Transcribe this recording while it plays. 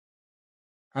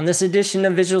On this edition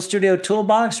of Visual Studio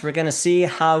Toolbox, we're going to see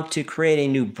how to create a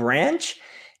new branch,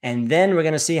 and then we're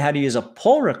going to see how to use a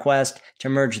pull request to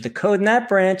merge the code in that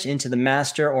branch into the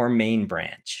master or main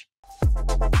branch.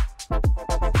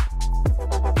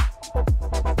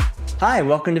 Hi,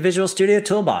 welcome to Visual Studio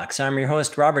Toolbox. I'm your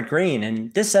host, Robert Green,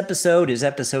 and this episode is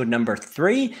episode number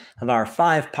 3 of our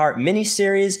 5-part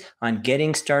mini-series on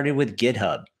getting started with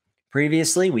GitHub.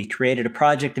 Previously, we created a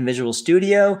project in Visual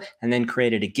Studio and then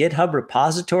created a GitHub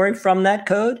repository from that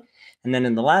code. And then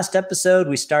in the last episode,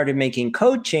 we started making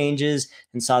code changes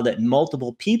and saw that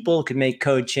multiple people could make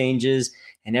code changes,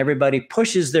 and everybody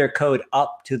pushes their code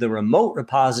up to the remote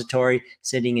repository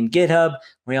sitting in GitHub.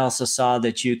 We also saw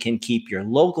that you can keep your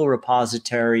local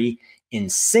repository in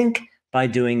sync by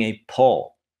doing a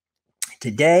pull.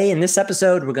 Today, in this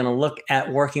episode, we're going to look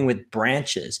at working with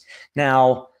branches.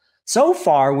 Now, so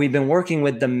far, we've been working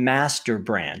with the master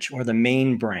branch or the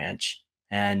main branch,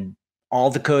 and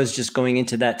all the code is just going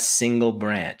into that single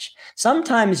branch.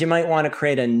 Sometimes you might want to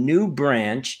create a new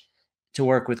branch to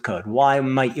work with code. Why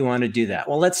might you want to do that?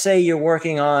 Well, let's say you're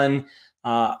working on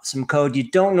some code. You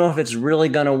don't know if it's really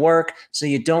going to work, so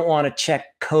you don't want to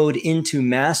check code into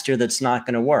master that's not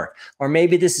going to work. Or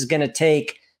maybe this is going to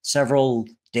take several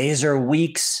days or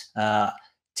weeks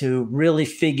to really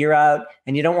figure out,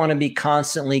 and you don't want to be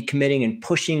constantly committing and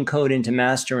pushing code into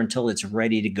master until it's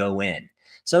ready to go in.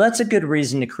 So that's a good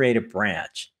reason to create a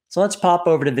branch. So let's pop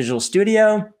over to Visual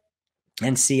Studio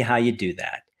and see how you do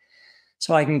that.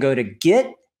 So I can go to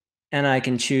Git and I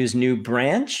can choose New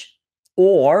Branch,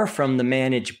 or from the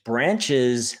Manage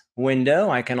Branches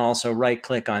window, I can also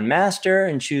right-click on Master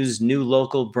and choose New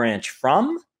Local Branch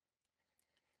From.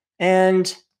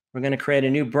 And we're going to create a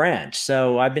new branch.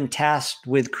 So I've been tasked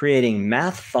with creating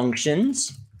math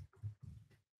functions.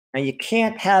 Now you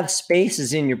can't have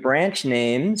spaces in your branch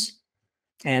names.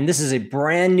 And this is a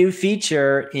brand new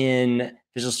feature in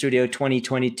Visual Studio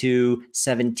 2022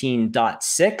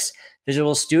 17.6.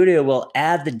 Visual Studio will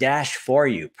add the dash for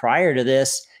you. Prior to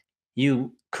this,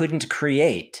 you couldn't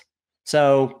create.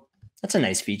 So that's a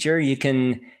nice feature. You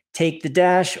can take the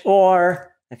dash,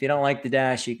 or if you don't like the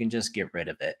dash, you can just get rid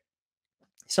of it.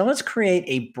 So let's create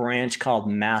a branch called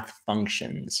math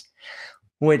functions,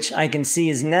 which I can see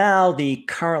is now the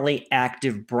currently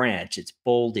active branch. It's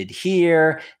bolded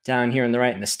here. Down here on the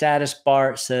right in the status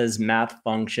bar, it says math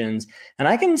functions. And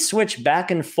I can switch back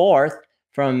and forth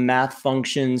from math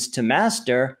functions to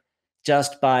master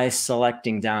just by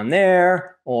selecting down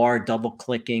there or double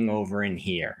clicking over in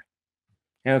here.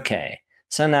 Okay,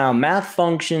 so now math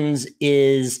functions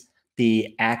is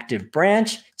the active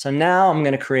branch. So now I'm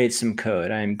going to create some code.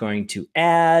 I'm going to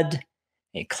add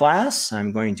a class.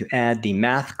 I'm going to add the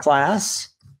math class.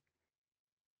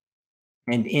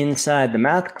 And inside the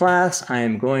math class, I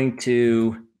am going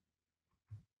to,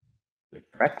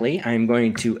 I'm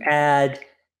going to add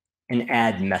an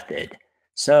add method.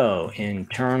 So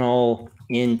internal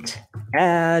int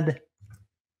add.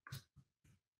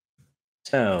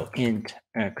 So int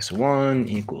x1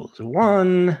 equals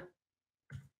 1.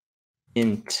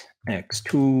 Int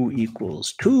x2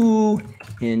 equals 2.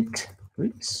 Int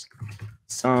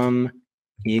sum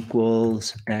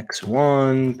equals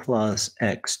x1 plus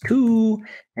x2,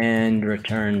 and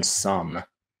return sum.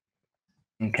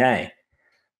 Okay,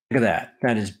 look at that.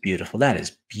 That is beautiful. That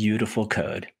is beautiful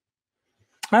code.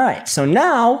 All right, so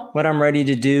now what I'm ready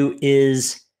to do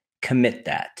is commit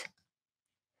that.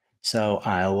 So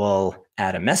I will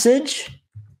add a message.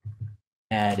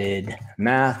 Added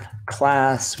math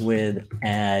class with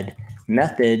add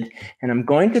method, and I'm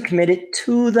going to commit it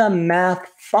to the math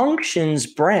functions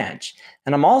branch.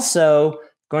 And I'm also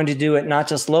going to do it not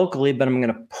just locally, but I'm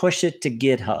going to push it to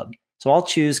GitHub. So I'll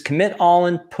choose commit all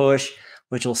and push,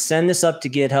 which will send this up to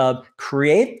GitHub,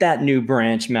 create that new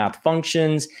branch math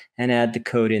functions, and add the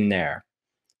code in there.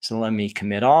 So let me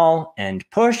commit all and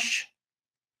push.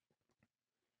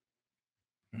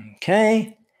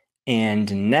 Okay.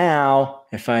 And now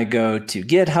if I go to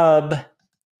GitHub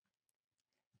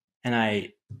and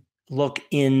I look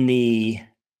in the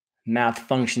math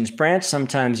functions branch,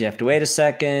 sometimes you have to wait a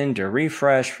second or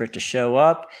refresh for it to show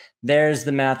up. There's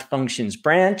the math functions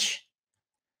branch.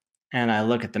 And I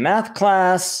look at the math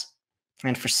class,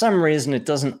 and for some reason, it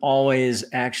doesn't always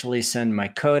actually send my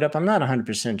code up. I'm not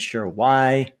 100% sure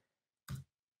why.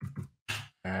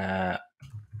 Add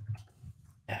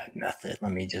method.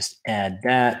 Let me just add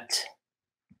that.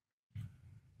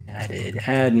 Added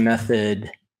add method.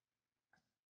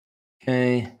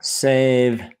 Okay,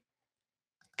 save,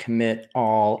 commit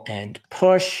all, and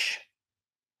push.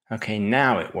 Okay,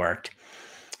 now it worked.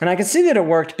 And I can see that it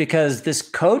worked because this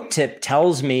code tip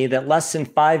tells me that less than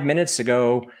 5 minutes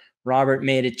ago, Robert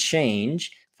made a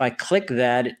change, If I click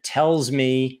that, it tells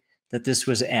me that this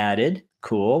was added.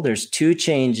 Cool. There's 2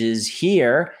 changes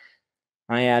here.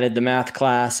 I added the math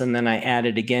class, and then I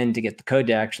added again to get the code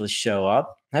to actually show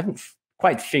up. I haven't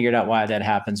quite figured out why that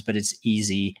happens, but it's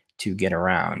easy to get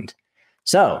around.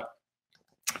 So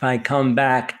if I come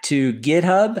back to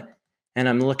GitHub and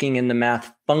I'm looking in the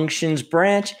math functions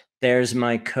branch, there's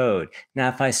my code. Now,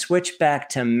 if I switch back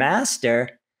to master,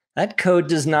 that code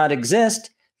does not exist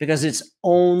because it's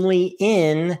only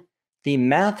in the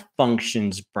math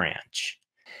functions branch.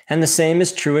 And the same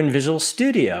is true in Visual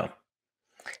Studio.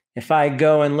 If I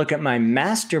go and look at my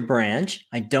master branch,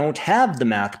 I don't have the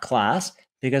math class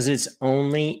because it's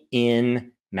only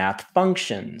in math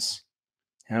functions.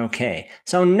 Okay,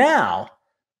 so now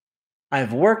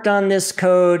I've worked on this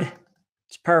code.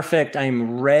 It's perfect.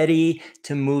 I'm ready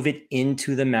to move it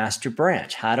into the master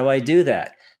branch. How do I do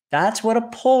that? That's what a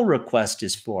pull request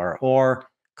is for, or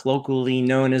colloquially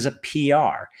known as a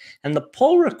PR. And the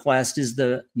pull request is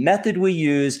the method we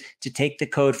use to take the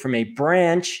code from a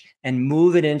branch and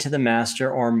move it into the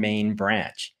master or main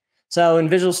branch. So in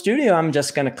Visual Studio, I'm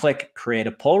just going to click Create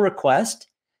a Pull Request.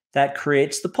 That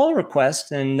creates the pull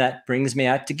request, and that brings me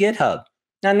out to GitHub.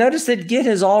 Now notice that Git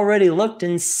has already looked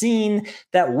and seen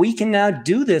that we can now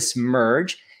do this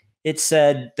merge. It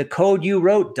said the code you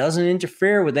wrote doesn't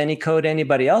interfere with any code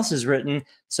anybody else has written,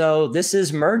 so this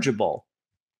is mergeable.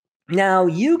 Now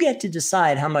you get to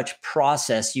decide how much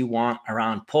process you want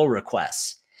around pull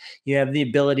requests. You have the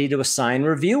ability to assign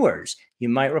reviewers. You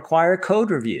might require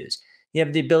code reviews. You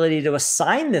have the ability to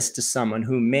assign this to someone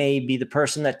who may be the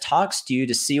person that talks to you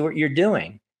to see what you're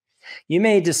doing. You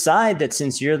may decide that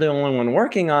since you're the only one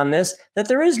working on this, that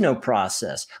there is no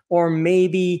process. Or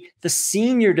maybe the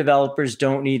senior developers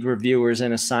don't need reviewers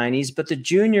and assignees, but the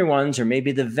junior ones or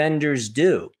maybe the vendors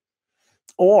do.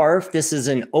 Or if this is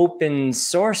an open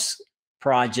source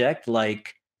project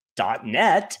like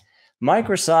 .NET,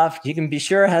 Microsoft, you can be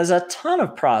sure, has a ton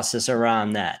of process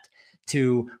around that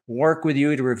to work with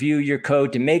you to review your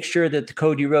code, to make sure that the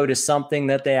code you wrote is something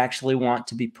that they actually want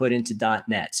to be put into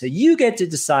 .NET. So you get to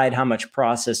decide how much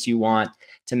process you want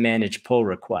to manage pull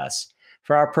requests.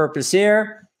 For our purpose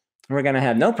here, we're going to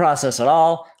have no process at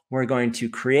all. We're going to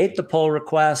create the pull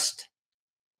request.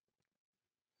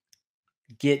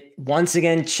 Git once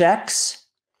again checks.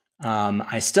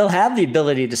 I still have the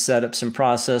ability to set up some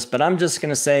process, but I'm just going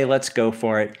to say, let's go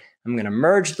for it. I'm going to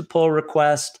merge the pull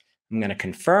request. I'm going to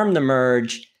confirm the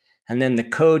merge, and then the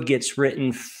code gets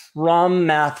written from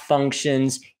math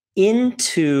functions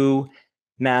into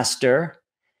master.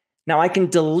 Now I can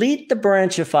delete the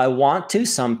branch if I want to.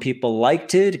 Some people like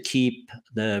to keep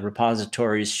the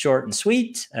repositories short and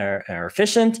sweet or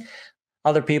efficient.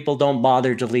 Other people don't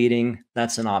bother deleting.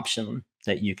 That's an option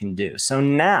that you can do. So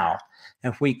now,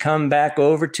 if we come back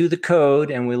over to the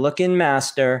code and we look in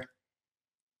master,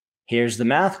 here's the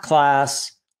math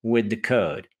class with the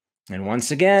code. And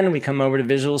once again, we come over to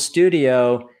Visual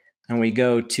Studio and we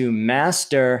go to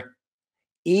master.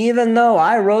 Even though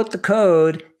I wrote the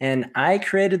code and I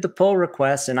created the pull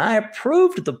request and I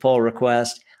approved the pull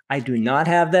request, I do not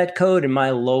have that code in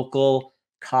my local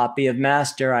copy of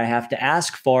master. I have to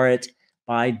ask for it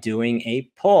by doing a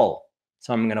pull.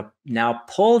 So I'm going to now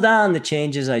pull down the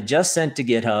changes I just sent to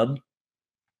GitHub.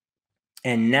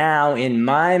 And now in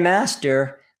my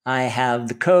master, I have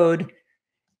the code.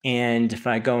 And if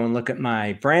I go and look at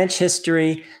my branch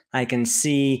history, I can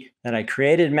see that I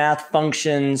created math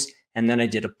functions, and then I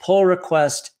did a pull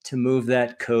request to move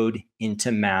that code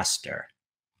into master.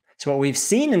 So what we've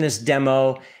seen in this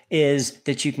demo is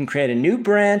that you can create a new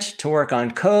branch to work on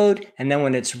code, and then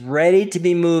when it's ready to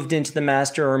be moved into the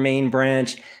master or main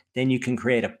branch, then you can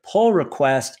create a pull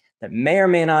request that may or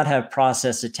may not have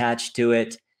process attached to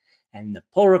it. And the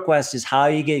pull request is how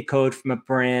you get code from a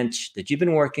branch that you've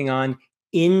been working on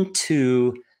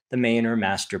into the main or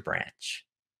master branch.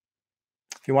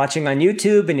 If you're watching on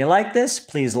YouTube and you like this,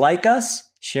 please like us,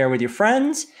 share with your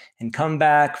friends, and come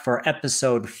back for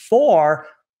episode 4,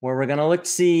 where we're going to look to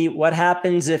see what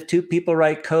happens if 2 people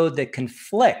write code that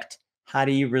conflict. How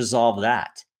do you resolve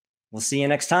that? We'll see you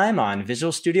next time on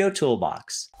Visual Studio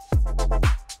Toolbox.